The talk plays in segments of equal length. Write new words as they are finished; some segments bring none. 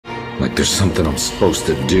Like there's something I'm supposed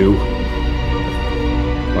to do.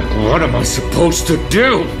 Like, what am I supposed to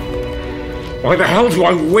do? Why the hell do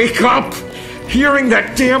I wake up hearing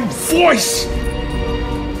that damn voice?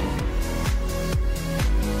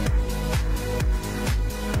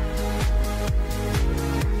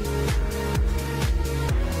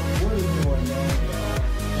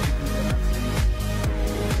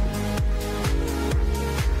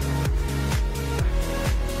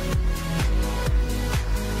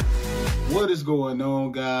 What is going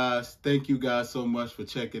on, guys? Thank you guys so much for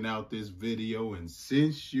checking out this video. And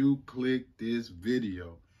since you clicked this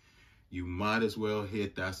video, you might as well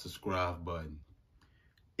hit that subscribe button.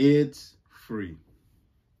 It's free.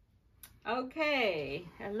 Okay,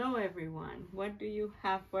 hello everyone. What do you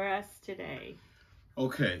have for us today?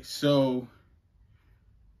 Okay, so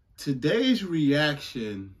today's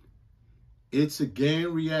reaction, it's a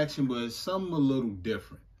game reaction, but it's something a little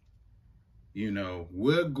different. You know,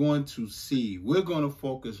 we're going to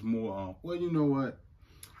focus more on, well, you know what?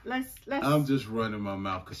 I'm just running my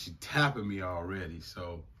mouth because she's tapping me already.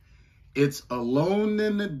 So it's Alone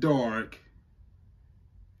in the Dark.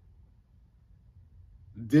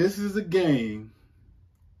 This is a game.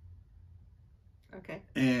 Okay.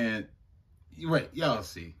 And wait, y'all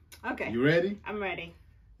see. Okay. You ready? I'm ready.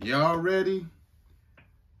 Y'all ready?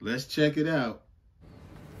 Let's check it out.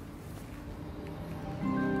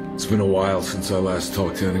 It's been a while since I last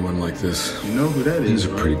talked to anyone like this. You know who that is, Things are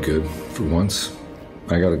right? pretty good. For once,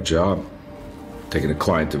 I got a job. Taking a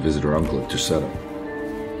client to visit her uncle at Tercetta.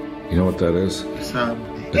 You know what that is?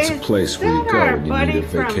 It's a place where you go when you need a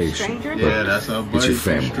vacation. Yeah, that's our buddy. It's your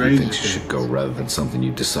from family who Stranger thinks you should Things. go rather than something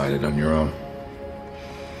you decided on your own.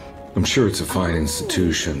 I'm sure it's a fine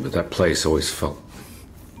institution, but that place always felt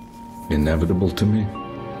inevitable to me.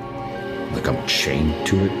 Like I'm chained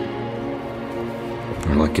to it.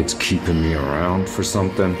 Or like it's keeping me around for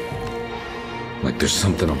something. Like there's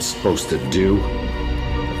something I'm supposed to do.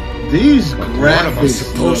 These Like, what am I graphics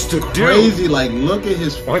supposed look to do? crazy. Like, look at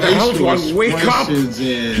his Why the hell do I wake up expressions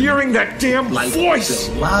and hearing that damn like voice?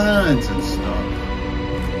 the lines and stuff.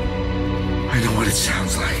 I know what it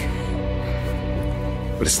sounds like.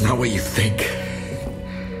 But it's not what you think.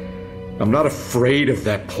 I'm not afraid of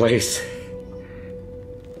that place.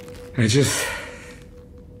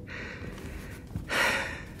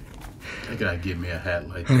 They gotta give me a hat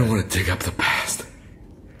like that. I don't want to dig up the past.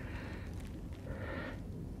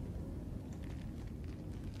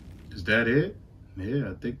 Is that it?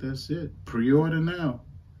 Yeah, I think that's it. Pre-order now.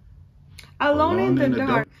 Alone in the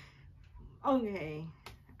Dark. Okay,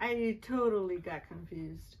 I totally got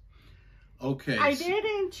confused. Okay. I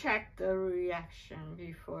didn't check the reaction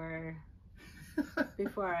before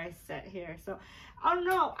I sat here. So, oh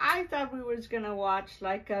no, I thought we was gonna watch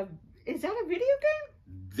like a. Is that a video game?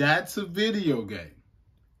 That's a video game.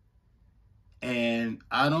 And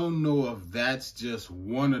I don't know if that's just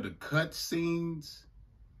one of the cutscenes,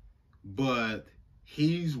 but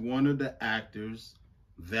he's one of the actors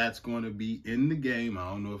that's going to be in the game. I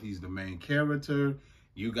don't know if he's the main character.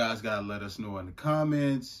 You guys got to let us know in the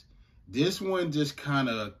comments. This one just kind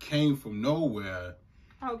of came from nowhere.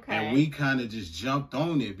 Okay. And we kind of just jumped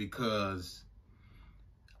on it because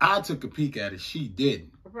I took a peek at it. She didn't.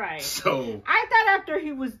 Right. So I thought after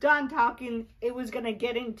he was done talking, it was going to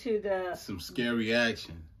get into some scary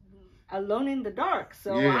action. Alone in the Dark.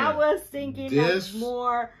 So Yeah. I was thinking This- of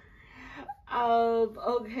more of,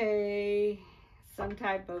 okay, some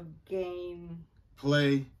type of game.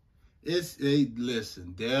 Play.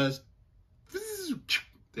 Listen,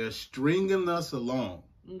 they're stringing us along.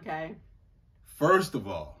 Okay. First of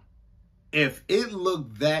all, if it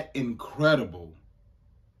looked that incredible,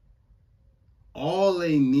 all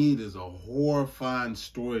they need is a horrifying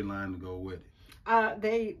storyline to go with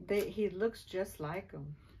it. He looks just like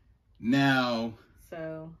him. Now,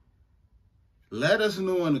 So let us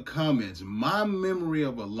know in the comments. My memory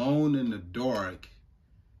of Alone in the Dark,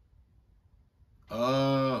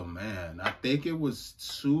 oh man, I think it was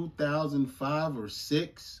 2005 or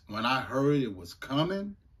 6 when I heard it was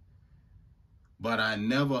coming. But I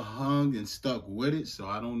never hung and stuck with it, so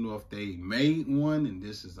I don't know if they made one and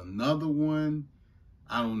this is another one.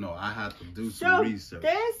 I don't know. I have to do some research.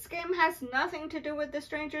 This game has nothing to do with the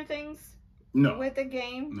Stranger Things? No. With the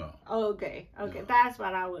game? No. Okay. Okay. No. That's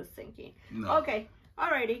what I was thinking. No. Okay.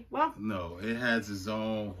 Alrighty. Well. No. It has its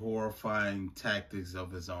own horrifying tactics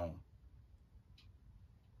of its own.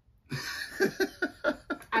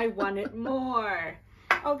 I wanted more.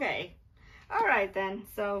 Okay. Alright then.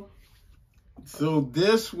 So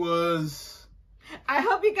this was I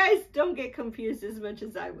hope you guys don't get confused as much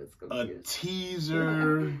as I was a confused.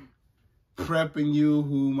 teaser prepping you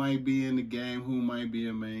who might be in the game, who might be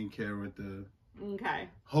a main character. Okay.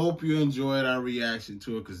 Hope you enjoyed our reaction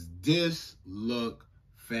to it, because this looked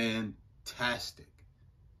fantastic.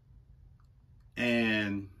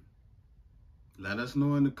 And let us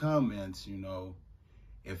know in the comments, you know,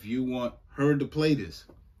 if you want her to play this.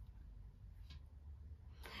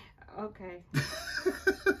 Okay.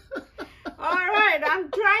 All right, I'm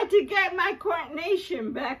trying to get my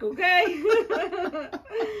coordination back, okay?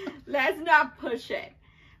 Let's not push it.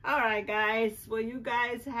 All right, guys. Well, you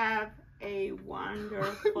guys have a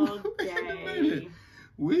wonderful day.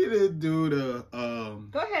 We didn't do the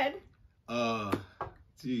Go ahead.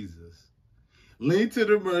 Jesus. Link to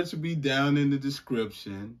the merch will be down in the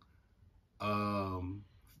description.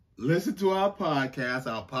 Listen to our podcast.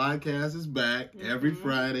 Our podcast is back every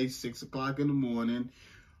Friday, 6 o'clock in the morning.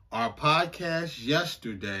 Our podcast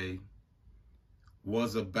yesterday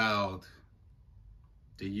was about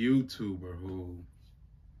the YouTuber who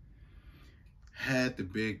had the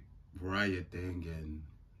big riot thing in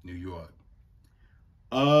New York.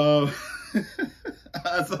 That's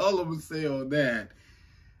all I'm gonna say on that.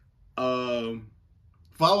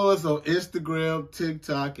 Follow us on Instagram,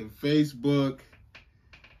 TikTok, and Facebook.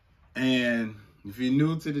 And if you're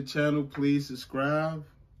new to the channel, please subscribe.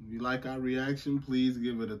 If you like our reaction, please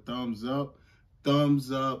give it a thumbs up.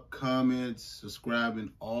 Thumbs up, comments,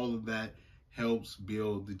 subscribing, all of that helps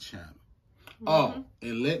build the channel. Oh,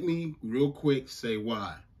 and let me real quick say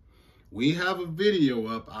why. We have a video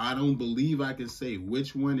up. I don't believe I can say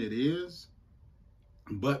which one it is,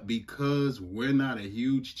 but because we're not a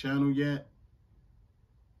huge channel yet,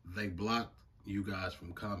 they blocked you guys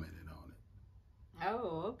from commenting on it.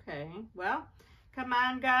 Oh, okay. Well, come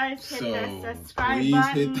on, guys. Hit So that subscribe please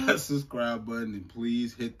button. hit that subscribe button and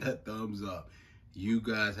please hit that thumbs up. You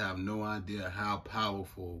guys have no idea how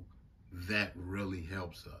powerful that really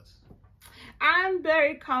helps us. I'm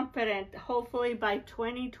very confident. Hopefully by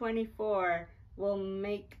 2024, we'll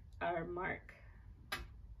make our mark.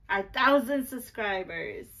 1,000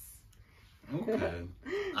 subscribers. Okay.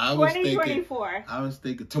 2024. I was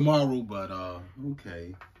thinking tomorrow, but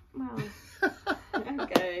okay. Well,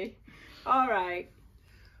 okay. All right.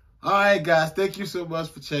 All right, guys. Thank you so much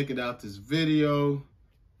for checking out this video.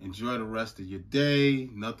 Enjoy the rest of your day.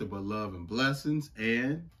 Nothing but love and blessings.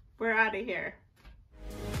 And We're out of here.